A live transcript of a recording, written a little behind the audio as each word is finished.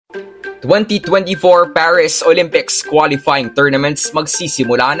2024 Paris Olympics qualifying tournaments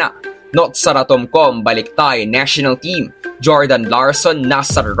magsisimula na. Nootsara balik tayo national team. Jordan Larson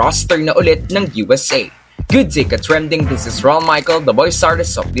nasa roster na ulit ng USA. Good day ka-trending, this is Ron Michael, the voice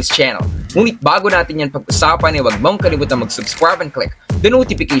artist of this channel. Ngunit bago natin yan pag-usapan, huwag mong kalimutan mag-subscribe and click the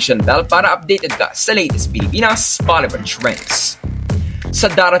notification bell para updated ka sa latest Pilipinas Volleyball Trends. Sa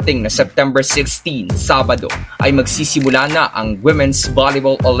darating na September 16, Sabado, ay magsisimula na ang Women's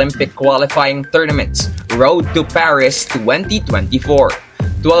Volleyball Olympic Qualifying Tournaments Road to Paris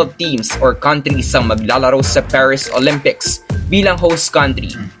 2024. 12 teams or countries ang maglalaro sa Paris Olympics. Bilang host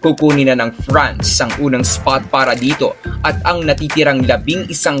country, kukunin na ng France ang unang spot para dito at ang natitirang 11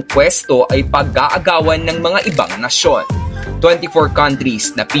 pwesto ay pag-aagawan ng mga ibang nasyon. 24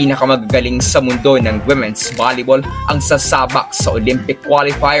 countries na pinakamagagaling sa mundo ng women's volleyball ang sasabak sa Olympic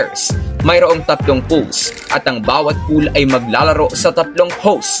qualifiers. Mayroong 3 pools at ang bawat pool ay maglalaro sa 3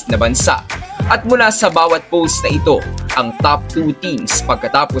 host na bansa. At mula sa bawat pools na ito, ang top 2 teams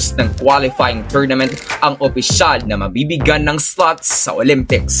pagkatapos ng qualifying tournament ang opisyal na mabibigyan ng slots sa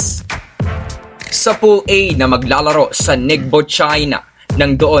Olympics. Sa Pool A na maglalaro sa Ningbo, China,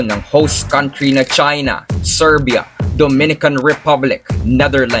 nang doon ng host country na China, Serbia, Dominican Republic,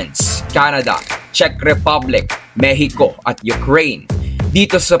 Netherlands, Canada, Czech Republic, Mexico at Ukraine.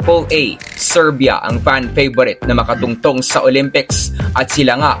 Dito sa Pool A, Serbia ang fan favorite na makatungtong sa Olympics at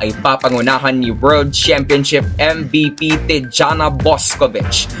sila nga ay papangunahan ni World Championship MVP Tijana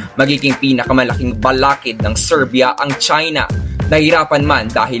Boskovic. Magiging pinakamalaking balakid ng Serbia ang China. Nahirapan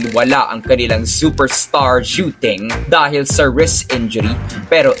man dahil wala ang kanilang superstar shooting dahil sa wrist injury,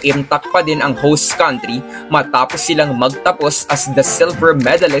 pero intact pa din ang host country matapos silang magtapos as the silver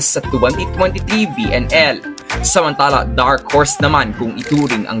medalist sa 2023 VNL. Samantala, dark horse naman kung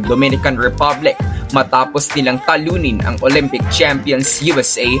ituring ang Dominican Republic matapos nilang talunin ang Olympic champions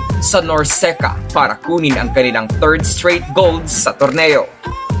USA sa Nootsara para kunin ang kanilang 3rd straight gold sa torneo.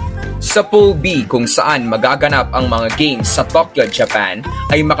 Sa Pool B kung saan magaganap ang mga games sa Tokyo, Japan,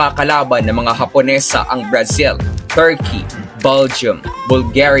 ay makakalaban ng mga Haponesa ang Brazil, Turkey, Belgium,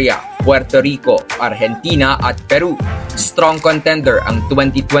 Bulgaria, Puerto Rico, Argentina at Peru. Strong contender ang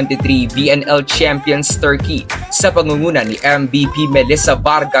 2023 VNL champions Turkey sa pangunguna ni MVP Melissa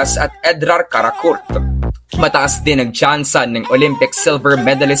Vargas at Edrar Karakurt. Mataas din ang tsansa ng Olympic silver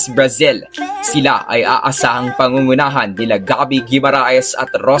medalist Brazil. Sila ay aasahang pangungunahan nila Gabi Guimaraes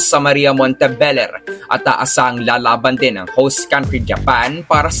at Rosa Maria Montebeller at aasahang lalaban din ang host country Japan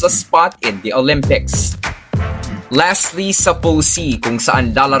para sa spot in the Olympics. Lastly, sa Pool C kung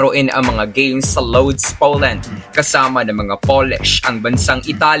saan lalaroin ang mga games sa Lodz, Poland kasama ng mga Polish ang bansang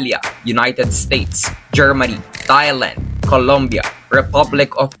Italia, United States, Germany, Thailand, Colombia,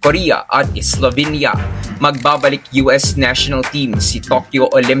 Republic of Korea at Slovenia. Magbabalik US national team si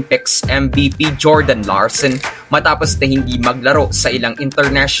Tokyo Olympics MVP Jordan Larson matapos na hindi maglaro sa ilang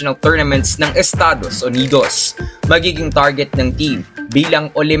international tournaments ng Estados Unidos. Magiging target ng team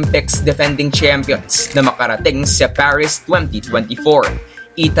bilang Olympics defending champions na makarating sa Paris 2024.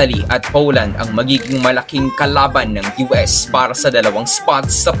 Italy at Poland ang magiging malaking kalaban ng US para sa 2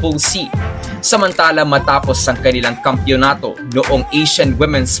 spots sa Pool C. Samantala matapos ang kanilang kampyonato noong Asian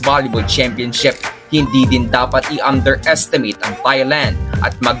Women's Volleyball Championship, hindi din dapat i-underestimate ang Thailand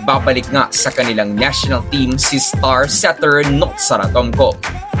at magbabalik nga sa kanilang national team si star setter Nootsara.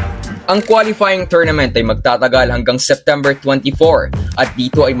 Ang qualifying tournament ay magtatagal hanggang September 24 at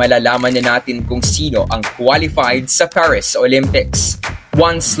dito ay malalaman na natin kung sino ang qualified sa Paris Olympics.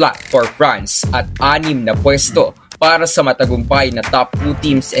 1 slot for France at 6 na pwesto para sa matagumpay na top 2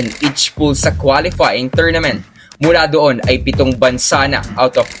 teams in each pool sa qualifying tournament. Mula doon ay 7 bansa na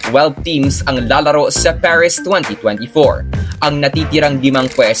out of 12 teams ang lalaro sa Paris 2024. Ang natitirang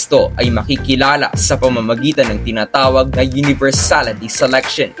 5 pwesto ay makikilala sa pamamagitan ng tinatawag na universality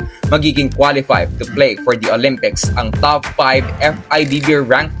selection. Magiging qualified to play for the Olympics ang top 5 FIVB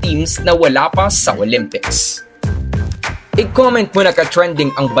ranked teams na wala pa sa Olympics. I-comment mo na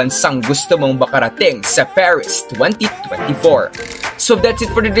ka-trending ang bansang gusto mong makarating sa Paris 2024. So that's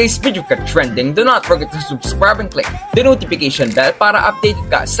it for today's video ka-trending. Do not forget to subscribe and click the notification bell para updated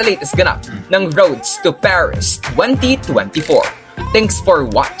ka sa latest ganap ng Roads to Paris 2024. Thanks for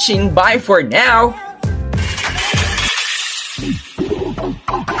watching. Bye for now!